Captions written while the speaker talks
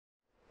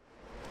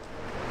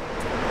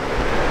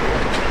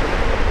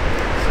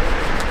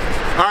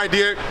right,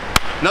 dear.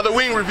 Another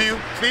wing review.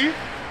 Steve?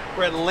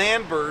 We're at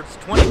Landbirds,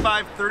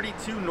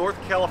 2532 North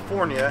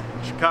California,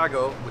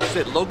 Chicago. What you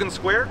said, Logan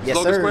Square? Yes,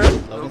 Logan sir. Square?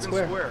 Logan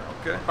Square.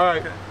 Okay. All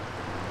right. Okay.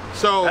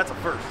 So That's a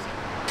first.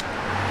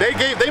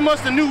 they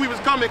must have knew we was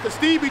coming because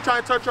Steve be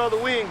trying to touch all the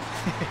wings.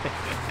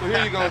 So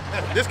here you go.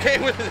 This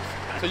came with it.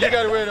 So you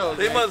got to wear those.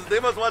 They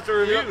must watch the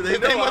review. Yeah,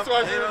 they must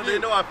watch the review. They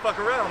know I fuck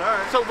around. All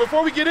right. So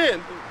before we get in,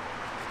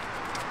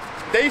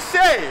 they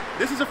say,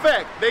 this is a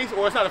fact,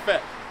 or it's not a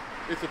fact,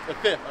 it's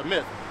a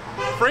myth.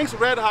 Frank's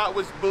Red Hot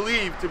was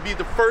believed to be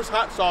the first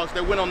hot sauce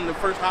that went on the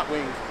first hot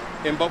wings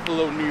in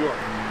Buffalo, New York.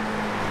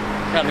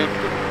 Kind of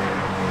interesting.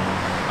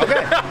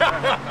 Okay.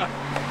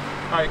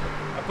 All right.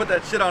 I put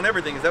that shit on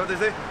everything. Is that what they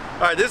say?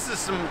 All right, this is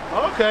some...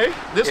 Okay.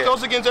 This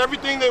goes against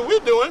everything that we're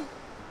doing.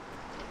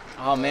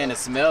 Oh man, the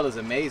smell is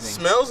amazing.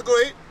 Smells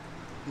great.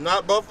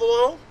 Not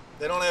Buffalo.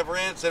 They don't have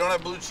ranch. They don't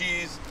have blue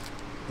cheese.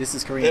 This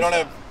is Korean. They don't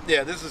have...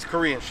 Yeah, this is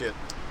Korean shit.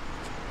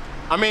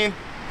 I mean,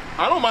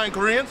 I don't mind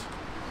Koreans.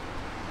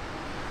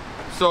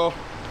 So,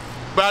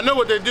 but I know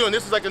what they're doing.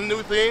 This is like a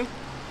new thing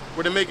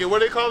where they make it, what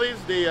do they call these?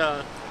 They,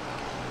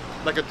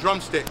 like a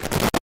drumstick.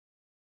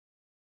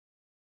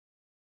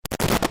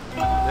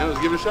 Yeah,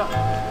 let's give it a shot.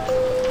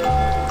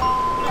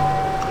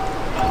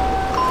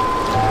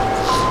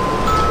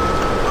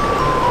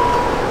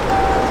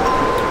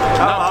 I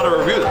don't know how to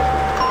review this.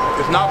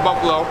 It's not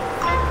buffalo.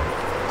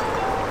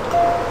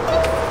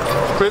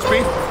 It's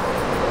crispy.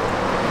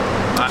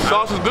 The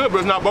sauce is good, but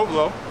it's not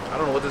buffalo. I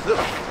don't know what this is.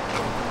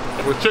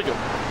 With chicken.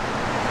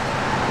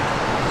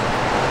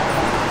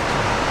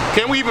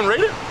 Can we even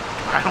rate it?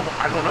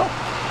 I don't know.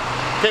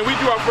 Can we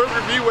do our first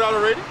review without a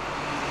rating?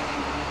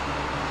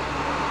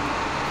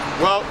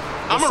 Well,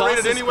 I'm gonna rate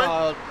it anyway.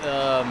 Called,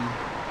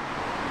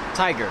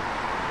 Tiger.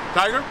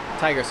 Tiger?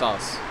 Tiger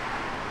sauce.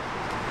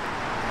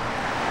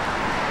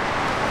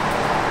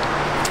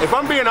 If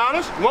I'm being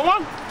honest, you want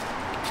one?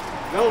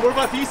 No, we're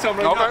about to eat some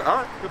right now. Okay, all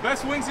right. The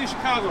best wings in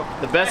Chicago.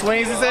 The best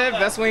wings, he said?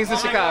 Best wings in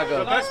The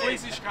Chicago. best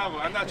wings in Chicago.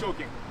 I'm not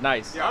joking.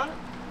 Nice. Yeah.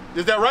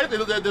 Is that right?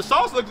 The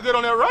sauce looks good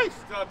on that rice.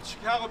 The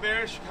Chicago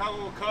Bears,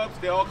 Chicago Cubs,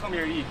 they all come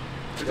here to eat.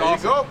 It's There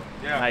awesome. you go.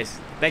 Yeah. Nice.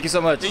 Thank you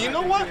so much. And you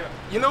know what?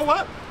 You know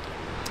what?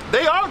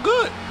 They are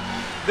good.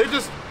 They're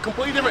just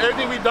completely different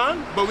everything we've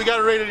done, but we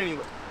gotta rate it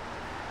anyway.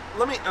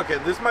 Okay,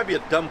 this might be a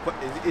dumb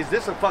question. Is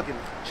this a fucking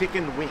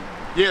chicken wing?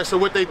 Yeah, so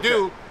what they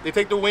do, they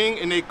take the wing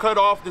and they cut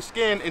off the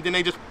skin and then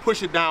they just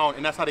push it down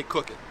and that's how they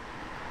cook it.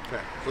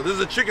 Okay. So this is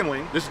a chicken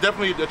wing. This is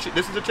definitely,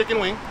 this is a chicken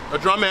wing, a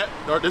drumette,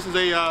 or this is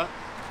a,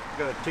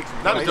 Gotta take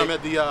some not a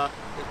drumette,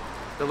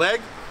 the leg?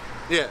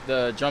 Yeah.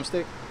 The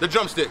drumstick? The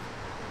drumstick.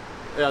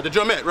 Yeah, the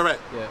drumette, right.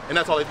 Yeah. And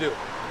that's all they do.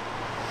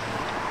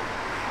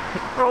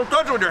 Don't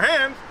touch it with your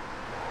hands.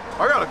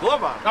 I got a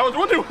glove on. I was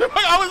wondering,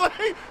 I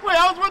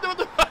was wondering what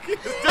the fuck he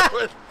was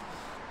doing.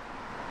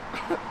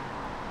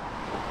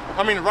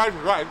 I mean, the rice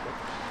is right.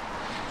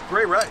 It's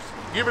great rice.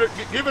 Give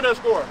it a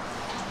score.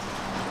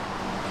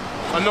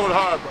 I know it's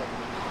hard, but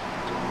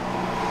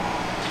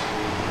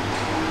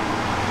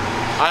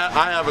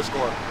I have a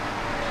score.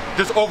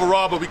 Just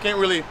overall, but we can't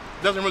really,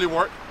 doesn't really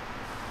work.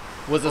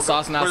 Was the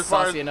sauce not as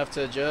far saucy as- enough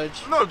to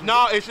judge?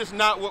 No, it's just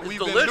not what It's we've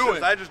delicious. been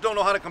doing. I just don't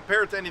know how to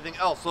compare it to anything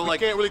else. So We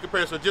like, can't really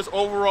compare. So just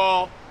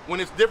overall,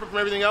 when it's different from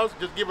everything else,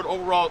 just give it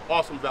overall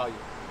awesome value.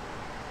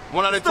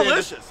 1 out of it's 10.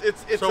 delicious.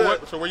 It's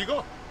So where you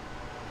go?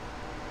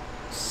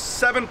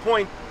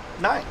 7.9.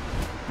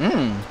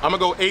 I'm gonna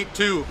go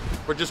 8.2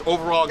 for just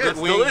overall Yeah, good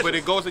it's wing, delicious. but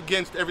it goes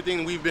against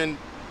everything we've been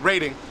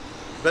rating.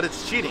 But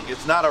it's cheating.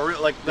 It's not a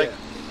real like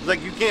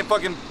you can't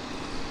fucking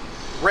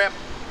wrap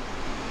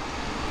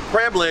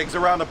crab legs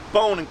around a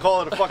bone and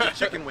call it a fucking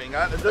chicken wing.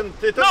 It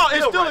doesn't No,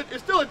 feel right.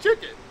 it's still a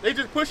chicken. They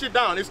just push it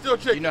down. It's still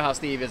chicken. You know how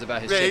Steve is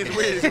about his Yeah, chicken. he's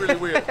weird. He's really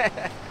weird.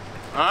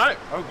 All right,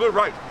 Oh, good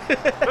rice. This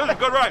is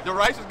good rice. the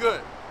rice is good,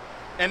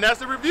 and that's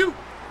the review.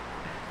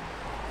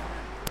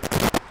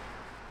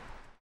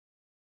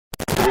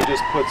 We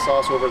just put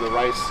sauce over the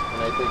rice,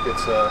 and I think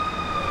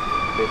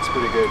it's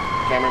pretty good.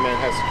 Cameraman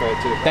has to try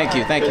it too. Thank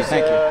you.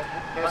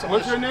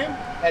 What's your name?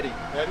 Eddie.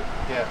 Eddie.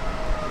 Yeah.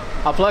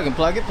 I'll plug it,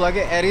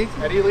 Eddie.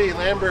 Eddie Lee,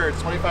 Landbirds,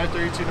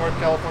 2532 North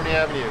California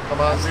Avenue. Come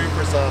on through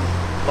for some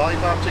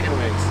lollipop chicken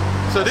wings.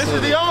 So this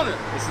is the owner.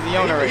 This is the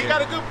owner right He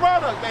got a good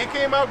product, man. He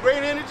came out,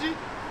 great energy.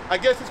 I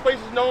guess this place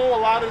is known. A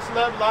lot of the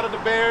celebs, a lot of the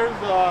Bears,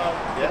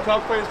 the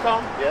Cubs players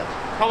come. Yeah.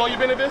 How long you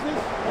been in business?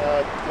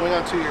 Going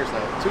on 2 years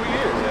now. 2 years.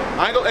 Yeah.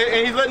 I ain't go,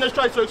 and he's letting us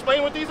try. So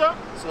explain what these are.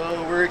 So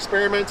we're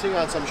experimenting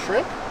on some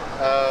shrimp,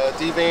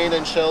 deveined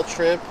and shelled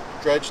shrimp,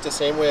 dredged the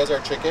same way as our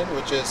chicken,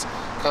 which is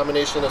a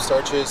combination of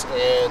starches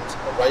and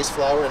rice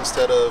flour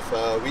instead of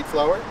wheat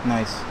flour.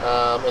 Nice.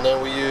 And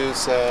then we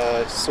use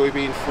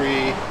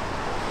soybean-free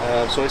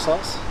soy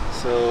sauce,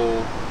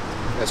 so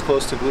as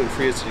close to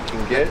gluten-free as you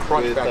can get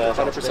with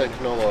 100%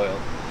 canola oil.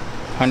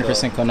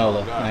 100%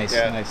 canola. Nice,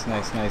 Yeah. nice.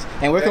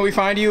 And where can we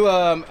find you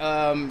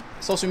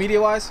social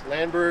media-wise?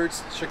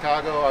 Landbirds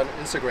Chicago on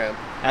Instagram.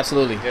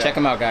 Absolutely. Yeah. Check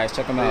them out, guys.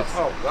 Check them out.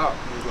 Oh wow.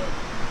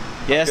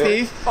 Yeah,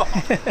 Good. Steve?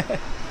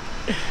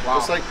 Wow.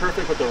 It's like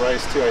perfect with the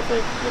rice too, I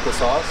think, with the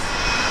sauce.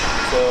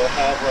 So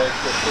have like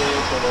the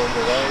shrimp and then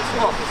the rice.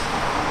 And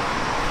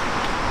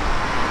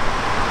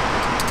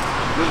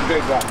This is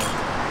big guy.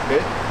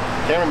 okay.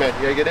 Cameraman,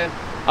 you gotta get in.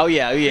 Oh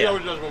yeah, oh He yeah.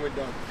 always does when we're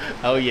done.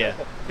 Oh yeah.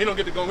 He don't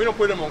get to go. We don't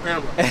put him on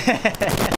camera.